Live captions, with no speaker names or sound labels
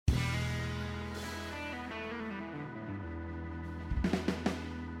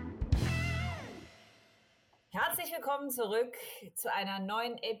Herzlich willkommen zurück zu einer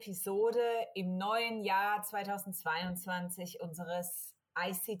neuen Episode im neuen Jahr 2022 unseres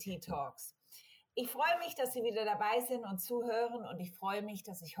ICT Talks. Ich freue mich, dass Sie wieder dabei sind und zuhören, und ich freue mich,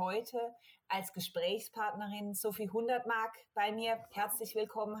 dass ich heute als Gesprächspartnerin Sophie Hundertmark bei mir herzlich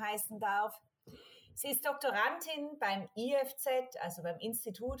willkommen heißen darf. Sie ist Doktorandin beim IFZ, also beim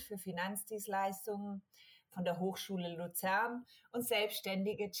Institut für Finanzdienstleistungen von der Hochschule Luzern, und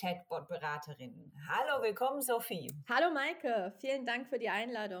selbstständige Chatbot-Beraterin. Hallo, willkommen Sophie. Hallo Maike, vielen Dank für die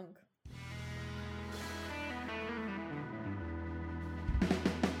Einladung.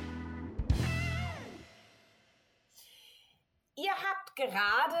 Ihr habt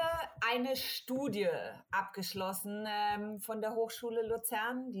gerade eine Studie abgeschlossen von der Hochschule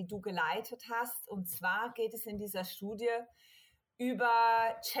Luzern, die du geleitet hast. Und zwar geht es in dieser Studie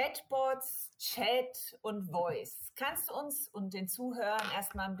über Chatbots, Chat und Voice. Kannst du uns und den Zuhörern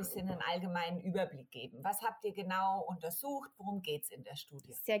erstmal ein bisschen einen allgemeinen Überblick geben? Was habt ihr genau untersucht? Worum geht es in der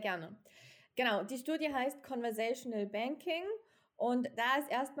Studie? Sehr gerne. Genau, die Studie heißt Conversational Banking. Und da ist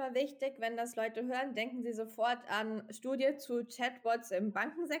erstmal wichtig, wenn das Leute hören, denken sie sofort an Studie zu Chatbots im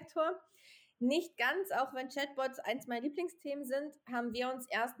Bankensektor. Nicht ganz, auch wenn Chatbots eins meiner Lieblingsthemen sind, haben wir uns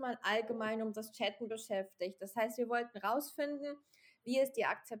erstmal allgemein um das Chatten beschäftigt. Das heißt, wir wollten rausfinden, wie ist die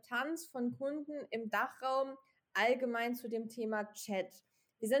Akzeptanz von Kunden im Dachraum allgemein zu dem Thema Chat.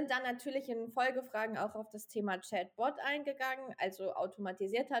 Wir sind dann natürlich in Folgefragen auch auf das Thema Chatbot eingegangen, also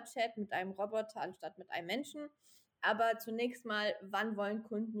automatisierter Chat mit einem Roboter anstatt mit einem Menschen. Aber zunächst mal, wann wollen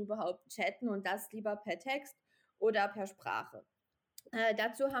Kunden überhaupt chatten, und das lieber per Text oder per Sprache?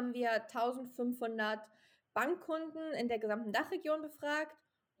 Dazu haben wir 1500 Bankkunden in der gesamten Dachregion befragt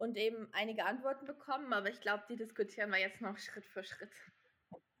und eben einige Antworten bekommen, aber ich glaube, die diskutieren wir jetzt noch Schritt für Schritt.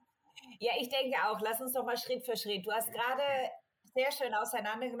 Ja, ich denke auch. Lass uns doch mal Schritt für Schritt. Du hast gerade sehr schön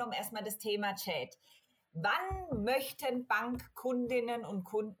auseinandergenommen, erstmal das Thema Chat. Wann möchten Bankkundinnen und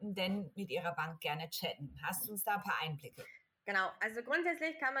Kunden denn mit ihrer Bank gerne chatten? Hast du uns da ein paar Einblicke? Genau, also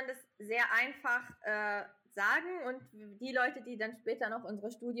grundsätzlich kann man das sehr einfach sagen, und die Leute, die dann später noch unsere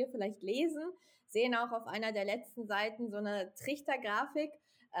Studie vielleicht lesen, sehen auch auf einer der letzten Seiten so eine Trichtergrafik,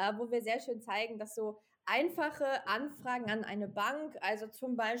 wo wir sehr schön zeigen, dass so einfache Anfragen an eine Bank, also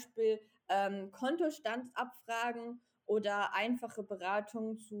zum Beispiel Kontostandsabfragen oder einfache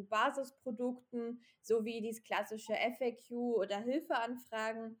Beratungen zu Basisprodukten sowie dieses klassische FAQ oder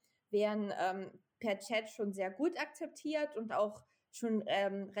Hilfeanfragen werden per Chat schon sehr gut akzeptiert und auch schon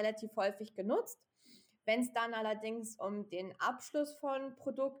relativ häufig genutzt. Wenn es dann allerdings um den Abschluss von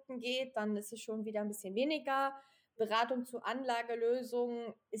Produkten geht, dann ist es schon wieder ein bisschen weniger. Beratung zu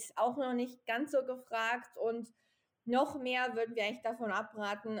Anlagelösungen ist auch noch nicht ganz so gefragt, und noch mehr würden wir eigentlich davon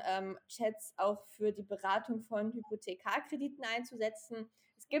abraten, Chats auch für die Beratung von Hypothekarkrediten einzusetzen.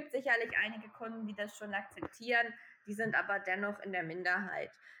 Es gibt sicherlich einige Kunden, die das schon akzeptieren, die sind aber dennoch in der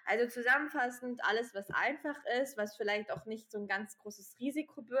Minderheit. Also zusammenfassend, alles, was einfach ist, was vielleicht auch nicht so ein ganz großes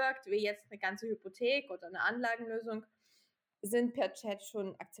Risiko birgt, wie jetzt eine ganze Hypothek oder eine Anlagenlösung, sind per Chat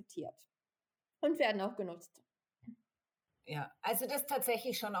schon akzeptiert und werden auch genutzt. Ja, also das ist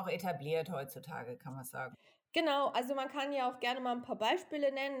tatsächlich schon auch etabliert heutzutage, kann man sagen. Genau, also man kann ja auch gerne mal ein paar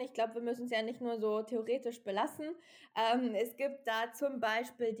Beispiele nennen. Ich glaube, wir müssen es ja nicht nur so theoretisch belassen. Es gibt da zum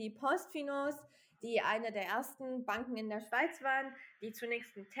Beispiel die PostFinance, die eine der ersten Banken in der Schweiz waren, die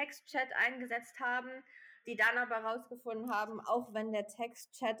zunächst einen Textchat eingesetzt haben, die dann aber herausgefunden haben, auch wenn der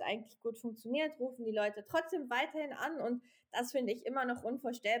Textchat eigentlich gut funktioniert, rufen die Leute trotzdem weiterhin an, und das finde ich immer noch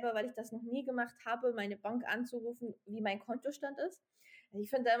unvorstellbar, weil ich das noch nie gemacht habe, meine Bank anzurufen, wie mein Kontostand ist. Also ich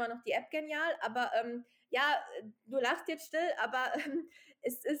finde da immer noch die App genial, aber ja, du lachst jetzt still, aber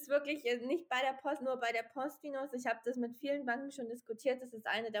es ist wirklich nicht bei der Post, nur bei der PostFinance. Ich habe das mit vielen Banken schon diskutiert. Das ist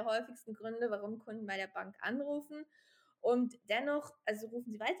eine der häufigsten Gründe, warum Kunden bei der Bank anrufen. Und dennoch, also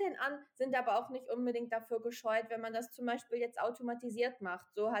rufen sie weiterhin an, sind aber auch nicht unbedingt dafür gescheut, wenn man das zum Beispiel jetzt automatisiert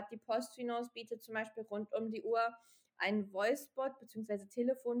macht. So hat die PostFinance bietet zum Beispiel rund um die Uhr einen Voicebot bzw.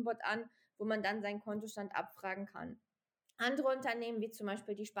 Telefonbot an, wo man dann seinen Kontostand abfragen kann. Andere Unternehmen, wie zum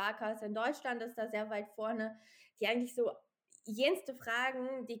Beispiel die Sparkasse in Deutschland, ist da sehr weit vorne, die eigentlich so jenste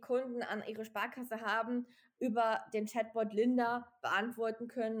Fragen, die Kunden an ihre Sparkasse haben, über den Chatbot Linda beantworten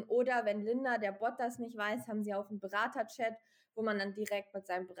können. Oder wenn Linda, der Bot, das nicht weiß, haben sie auch einen Beraterchat, wo man dann direkt mit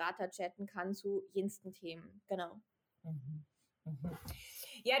seinem Berater chatten kann zu jensten Themen. Genau. Mhm.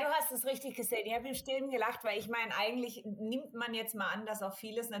 Ja, du hast es richtig gesehen. Ich habe im Stillen gelacht, weil ich meine, eigentlich nimmt man jetzt mal an, dass auch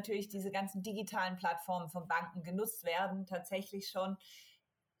vieles natürlich diese ganzen digitalen Plattformen von Banken genutzt werden, tatsächlich schon.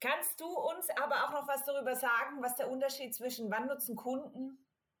 Kannst du uns aber auch noch was darüber sagen, was der Unterschied zwischen wann nutzen Kunden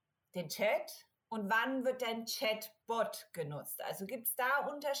den Chat und wann wird dein Chatbot genutzt? Also gibt es da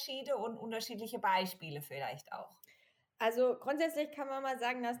Unterschiede und unterschiedliche Beispiele vielleicht auch? Also grundsätzlich kann man mal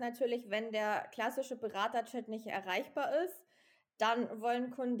sagen, dass natürlich, wenn der klassische Beraterchat nicht erreichbar ist, dann wollen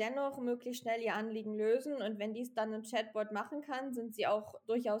Kunden dennoch möglichst schnell ihr Anliegen lösen. Und wenn dies dann ein Chatbot machen kann, sind sie auch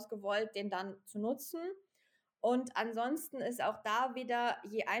durchaus gewollt, den dann zu nutzen. Und ansonsten ist auch da wieder,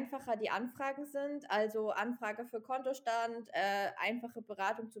 je einfacher die Anfragen sind, also Anfrage für Kontostand, einfache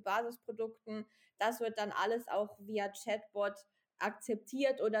Beratung zu Basisprodukten, das wird dann alles auch via Chatbot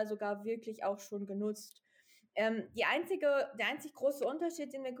akzeptiert oder sogar wirklich auch schon genutzt. Der einzig große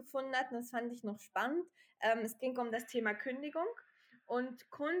Unterschied, den wir gefunden hatten, das fand ich noch spannend, es ging um das Thema Kündigung und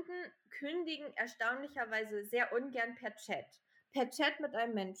Kunden kündigen erstaunlicherweise sehr ungern per Chat mit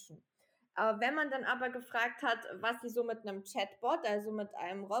einem Menschen. Wenn man dann aber gefragt hat, was sie so mit einem Chatbot, also mit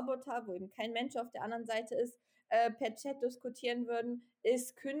einem Roboter, wo eben kein Mensch auf der anderen Seite ist, per Chat diskutieren würden,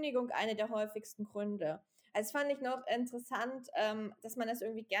 ist Kündigung eine der häufigsten Gründe. Also fand ich noch interessant, dass man das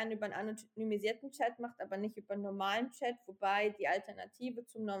irgendwie gerne über einen anonymisierten Chat macht, aber nicht über einen normalen Chat, wobei die Alternative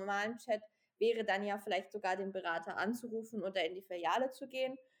zum normalen Chat wäre dann ja vielleicht sogar den Berater anzurufen oder in die Filiale zu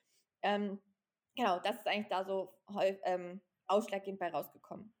gehen. Genau, das ist eigentlich da so ausschlaggebend bei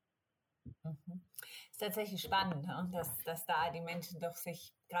rausgekommen. Mhm. Ist tatsächlich spannend, ne? Dass da die Menschen doch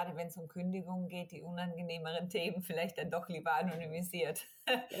sich, gerade wenn es um Kündigungen geht, die unangenehmeren Themen vielleicht dann doch lieber anonymisiert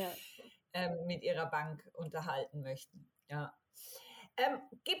Ja. Mit ihrer Bank unterhalten möchten. Ja.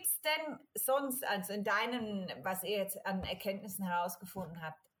 Gibt es denn sonst, also in deinen, was ihr jetzt an Erkenntnissen herausgefunden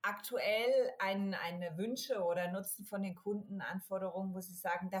habt, aktuell eine Wünsche oder Nutzen von den Kunden, Anforderungen, wo sie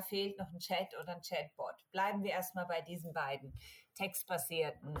sagen, da fehlt noch ein Chat oder ein Chatbot? Bleiben wir erstmal bei diesen beiden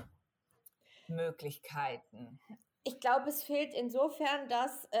textbasierten Möglichkeiten. Ich glaube, es fehlt insofern,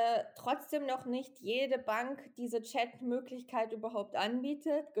 dass trotzdem noch nicht jede Bank diese Chat-Möglichkeit überhaupt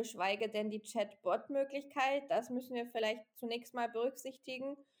anbietet, geschweige denn die Chatbot-Möglichkeit. Das müssen wir vielleicht zunächst mal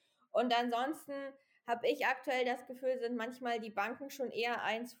berücksichtigen. Und ansonsten habe ich aktuell das Gefühl, sind manchmal die Banken schon eher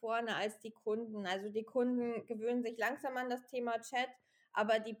eins vorne als die Kunden. Also die Kunden gewöhnen sich langsam an das Thema Chat,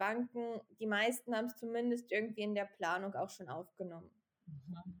 aber die Banken, die meisten haben es zumindest irgendwie in der Planung auch schon aufgenommen.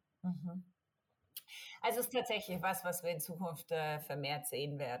 Mhm. Mhm. Also es ist tatsächlich was wir in Zukunft vermehrt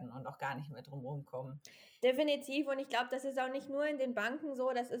sehen werden und auch gar nicht mehr drum rumkommen. Definitiv. Und ich glaube, das ist auch nicht nur in den Banken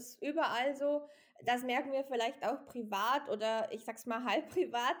so, das ist überall so. Das merken wir vielleicht auch privat oder ich sag's mal halb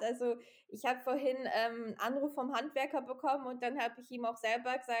privat. Also ich habe vorhin einen Anruf vom Handwerker bekommen und dann habe ich ihm auch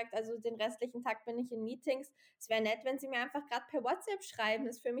selber gesagt, also den restlichen Tag bin ich in Meetings. Es wäre nett, wenn Sie mir einfach gerade per WhatsApp schreiben.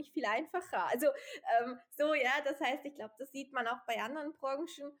 Das ist für mich viel einfacher. Also so, ja, das heißt, ich glaube, das sieht man auch bei anderen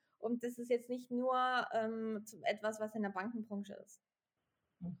Branchen und das ist jetzt nicht nur etwas, was in der Bankenbranche ist.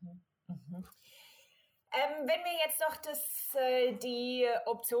 Mhm. Mhm. Wenn wir jetzt noch die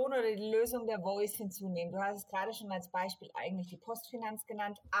Option oder die Lösung der Voice hinzunehmen, du hast es gerade schon als Beispiel eigentlich die Postfinanz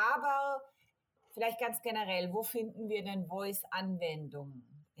genannt, aber vielleicht ganz generell, wo finden wir denn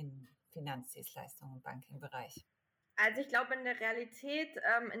Voice-Anwendungen im Finanzdienstleistungen und Banking-Bereich? Also ich glaube, in der Realität,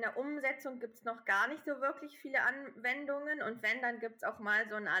 in der Umsetzung gibt es noch gar nicht so wirklich viele Anwendungen. Und wenn, dann gibt es auch mal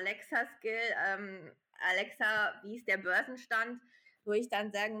so ein Alexa-Skill. Alexa, wie ist der Börsenstand? Wo ich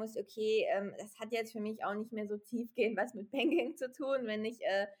dann sagen muss, okay, das hat jetzt für mich auch nicht mehr so tiefgehend was mit Banking zu tun, wenn ich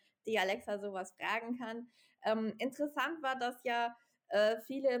die Alexa sowas fragen kann. Interessant war, dass ja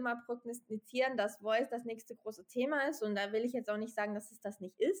viele immer prognostizieren, dass Voice das nächste große Thema ist. Und da will ich jetzt auch nicht sagen, dass es das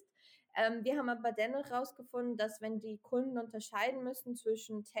nicht ist. Wir haben aber dennoch herausgefunden, dass wenn die Kunden unterscheiden müssen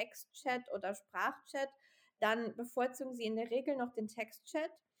zwischen Textchat oder Sprachchat, dann bevorzugen sie in der Regel noch den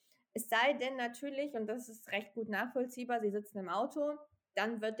Textchat. Es sei denn natürlich, und das ist recht gut nachvollziehbar, sie sitzen im Auto,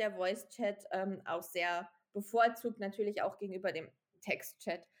 dann wird der Voice-Chat auch sehr bevorzugt, natürlich auch gegenüber dem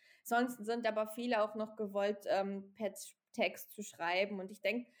Textchat. Sonst sind aber viele auch noch gewollt, per Text zu schreiben. Und ich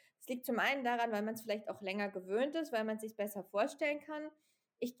denke, es liegt zum einen daran, weil man es vielleicht auch länger gewöhnt ist, weil man es sich besser vorstellen kann.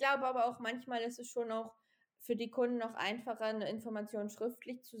 Ich glaube aber auch manchmal ist es schon auch für die Kunden noch einfacher, eine Information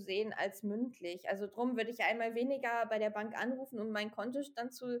schriftlich zu sehen als mündlich. Also drum würde ich einmal weniger bei der Bank anrufen, um meinen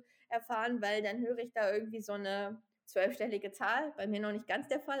Kontostand zu erfahren, weil dann höre ich da irgendwie so eine 12-stellige Zahl, bei mir noch nicht ganz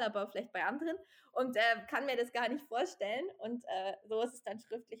der Fall, aber vielleicht bei anderen und kann mir das gar nicht vorstellen und so ist es dann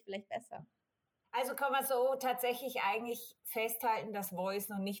schriftlich vielleicht besser. Also kann man so tatsächlich eigentlich festhalten, dass Voice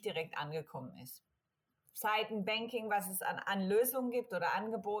noch nicht direkt angekommen ist. Seiten Banking, was es an Lösungen gibt oder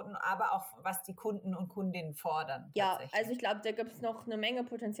Angeboten, aber auch was die Kunden und Kundinnen fordern Ja, tatsächlich. also ich glaube, da gibt es noch eine Menge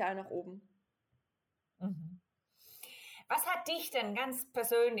Potenzial nach oben. Mhm. Was hat dich denn ganz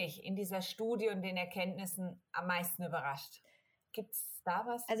persönlich in dieser Studie und den Erkenntnissen am meisten überrascht? Gibt es da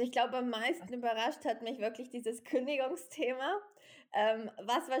was? Also ich glaube, am meisten überrascht hat mich wirklich dieses Kündigungsthema,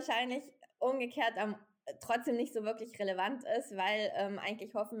 was wahrscheinlich umgekehrt trotzdem nicht so wirklich relevant ist, weil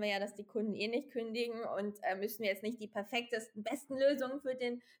eigentlich hoffen wir ja, dass die Kunden eh nicht kündigen und müssen wir jetzt nicht die perfektesten, besten Lösungen für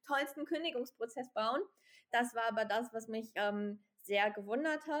den tollsten Kündigungsprozess bauen. Das war aber das, was mich sehr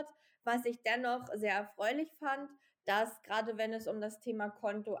gewundert hat. Was ich dennoch sehr erfreulich fand, dass gerade wenn es um das Thema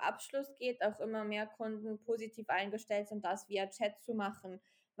Kontoabschluss geht, auch immer mehr Kunden positiv eingestellt sind, das via Chat zu machen,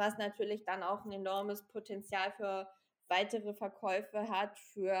 was natürlich dann auch ein enormes Potenzial für weitere Verkäufe hat,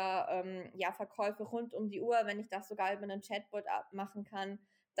 für Verkäufe rund um die Uhr, wenn ich das sogar über einen Chatbot machen kann,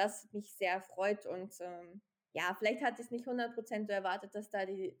 das mich sehr freut und vielleicht hatte ich es nicht 100% so erwartet, dass da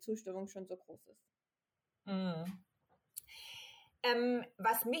die Zustimmung schon so groß ist. Mhm.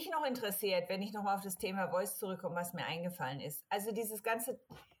 Was mich noch interessiert, wenn ich nochmal auf das Thema Voice zurückkomme, was mir eingefallen ist. Also dieses ganze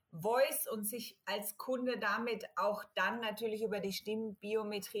Voice und sich als Kunde damit auch dann natürlich über die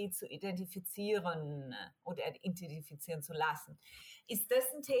Stimmbiometrie zu identifizieren oder identifizieren zu lassen. Ist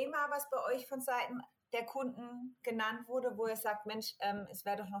das ein Thema, was bei euch von Seiten der Kunden genannt wurde, wo ihr sagt, Mensch, es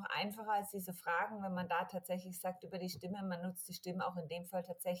wäre doch noch einfacher als diese Fragen, wenn man da tatsächlich sagt über die Stimme, man nutzt die Stimme auch in dem Fall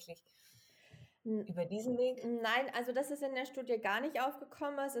tatsächlich über diesen Weg? Nein, also das ist in der Studie gar nicht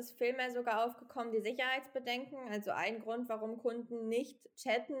aufgekommen. Es ist vielmehr sogar aufgekommen, die Sicherheitsbedenken. Also ein Grund, warum Kunden nicht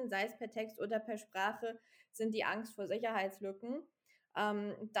chatten, sei es per Text oder per Sprache, sind die Angst vor Sicherheitslücken.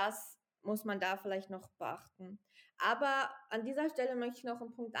 Das muss man da vielleicht noch beachten. Aber an dieser Stelle möchte ich noch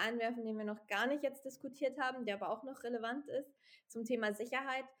einen Punkt einwerfen, den wir noch gar nicht jetzt diskutiert haben, der aber auch noch relevant ist zum Thema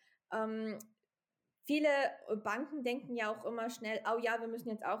Sicherheit. Viele Banken denken ja auch immer schnell, oh ja, wir müssen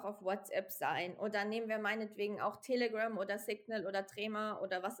jetzt auch auf WhatsApp sein. Oder nehmen wir meinetwegen auch Telegram oder Signal oder Trema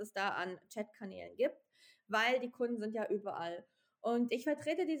oder was es da an Chatkanälen gibt, weil die Kunden sind ja überall. Und ich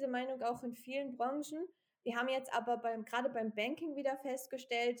vertrete diese Meinung auch in vielen Branchen. Wir haben jetzt aber gerade beim Banking wieder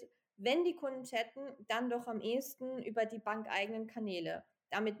festgestellt, wenn die Kunden chatten, dann doch am ehesten über die bankeigenen Kanäle.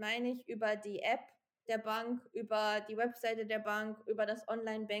 Damit meine ich über die App der Bank, über die Webseite der Bank, über das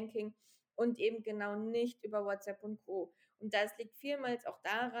Online-Banking und eben genau nicht über WhatsApp und Co. Und das liegt vielmals auch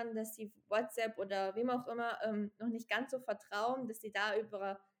daran, dass sie WhatsApp oder wem auch immer noch nicht ganz so vertrauen, dass sie da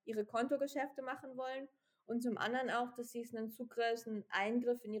über ihre Kontogeschäfte machen wollen und zum anderen auch, dass sie es einen zu großen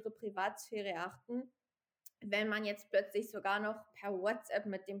Eingriff in ihre Privatsphäre erachten, wenn man jetzt plötzlich sogar noch per WhatsApp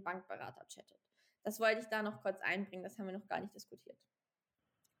mit dem Bankberater chattet. Das wollte ich da noch kurz einbringen, das haben wir noch gar nicht diskutiert.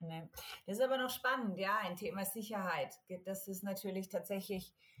 Nee. Das ist aber noch spannend, ja, ein Thema Sicherheit. Das ist natürlich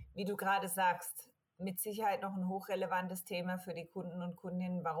tatsächlich, wie du gerade sagst, mit Sicherheit noch ein hochrelevantes Thema für die Kunden und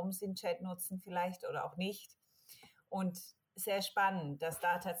Kundinnen, warum sie den Chat nutzen vielleicht oder auch nicht. Und sehr spannend, dass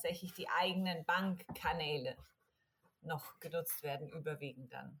da tatsächlich die eigenen Bankkanäle noch genutzt werden,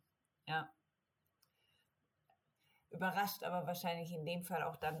 überwiegend dann. Ja. Überrascht aber wahrscheinlich in dem Fall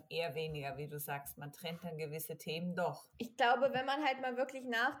auch dann eher weniger, wie du sagst. Man trennt dann gewisse Themen doch. Ich glaube, wenn man halt mal wirklich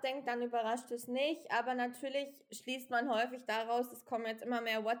nachdenkt, dann überrascht es nicht. Aber natürlich schließt man häufig daraus, es kommen jetzt immer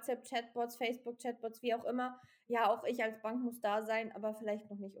mehr WhatsApp-Chatbots, Facebook-Chatbots, wie auch immer. Ja, auch ich als Bank muss da sein, aber vielleicht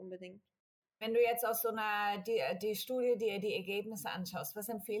noch nicht unbedingt. Wenn du jetzt aus so einer die Studie dir die Ergebnisse anschaust, was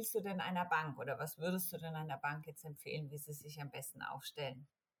empfiehlst du denn einer Bank oder was würdest du denn einer Bank jetzt empfehlen, wie sie sich am besten aufstellen?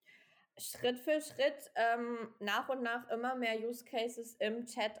 Schritt für Schritt nach und nach immer mehr Use Cases im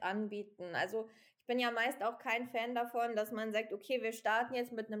Chat anbieten. Also ich bin ja meist auch kein Fan davon, dass man sagt, okay, wir starten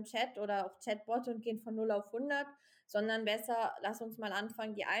jetzt mit einem Chat oder auch Chatbot und gehen von 0 auf 100, sondern besser, lass uns mal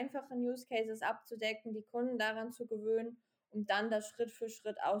anfangen, die einfachen Use Cases abzudecken, die Kunden daran zu gewöhnen, um dann das Schritt für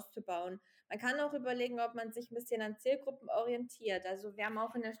Schritt auszubauen. Man kann auch überlegen, ob man sich ein bisschen an Zielgruppen orientiert. Also wir haben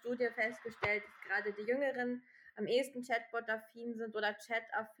auch in der Studie festgestellt, dass gerade die Jüngeren am ehesten Chatbot-affin sind oder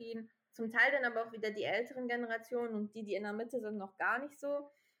Chat-affin, zum Teil dann aber auch wieder die älteren Generationen und die in der Mitte sind, noch gar nicht so.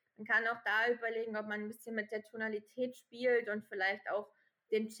 Man kann auch da überlegen, ob man ein bisschen mit der Tonalität spielt und vielleicht auch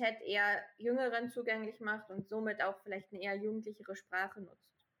den Chat eher Jüngeren zugänglich macht und somit auch vielleicht eine eher jugendlichere Sprache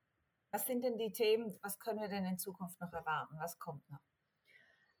nutzt. Was sind denn die Themen? Was können wir denn in Zukunft noch erwarten? Was kommt noch?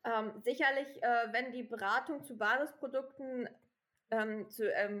 Sicherlich, wenn die Beratung zu Basisprodukten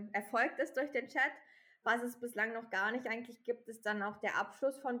erfolgt ist durch den Chat, was es bislang noch gar nicht eigentlich gibt, ist dann auch der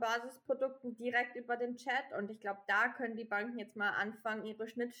Abschluss von Basisprodukten direkt über den Chat. Und ich glaube, da können die Banken jetzt mal anfangen, ihre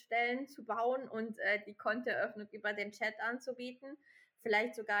Schnittstellen zu bauen und die Kontoeröffnung über den Chat anzubieten.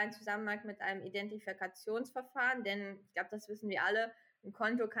 Vielleicht sogar in Zusammenhang mit einem Identifikationsverfahren, denn ich glaube, das wissen wir alle, ein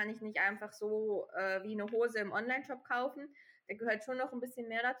Konto kann ich nicht einfach so wie eine Hose im Online-Shop kaufen. Da gehört schon noch ein bisschen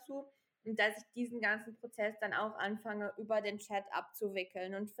mehr dazu. Und dass ich diesen ganzen Prozess dann auch anfange, über den Chat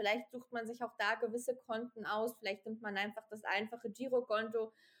abzuwickeln. Und vielleicht sucht man sich auch da gewisse Konten aus. Vielleicht nimmt man einfach das einfache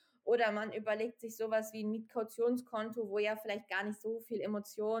Girokonto oder man überlegt sich sowas wie ein Mietkautionskonto, wo ja vielleicht gar nicht so viel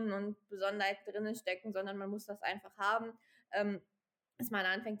Emotionen und Besonderheiten drin stecken, sondern man muss das einfach haben, dass man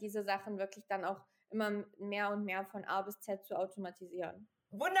anfängt, diese Sachen wirklich dann auch immer mehr und mehr von A bis Z zu automatisieren.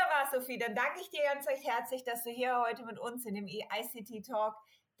 Wunderbar, Sophie. Dann danke ich dir ganz recht herzlich, dass du hier heute mit uns in dem ICT Talk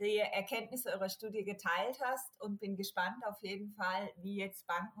die Erkenntnisse eurer Studie geteilt hast und bin gespannt auf jeden Fall, wie jetzt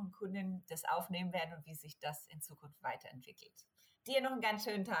Banken und Kunden das aufnehmen werden und wie sich das in Zukunft weiterentwickelt. Dir noch einen ganz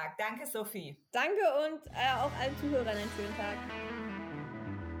schönen Tag. Danke, Sophie. Danke und auch allen Zuhörern einen schönen Tag.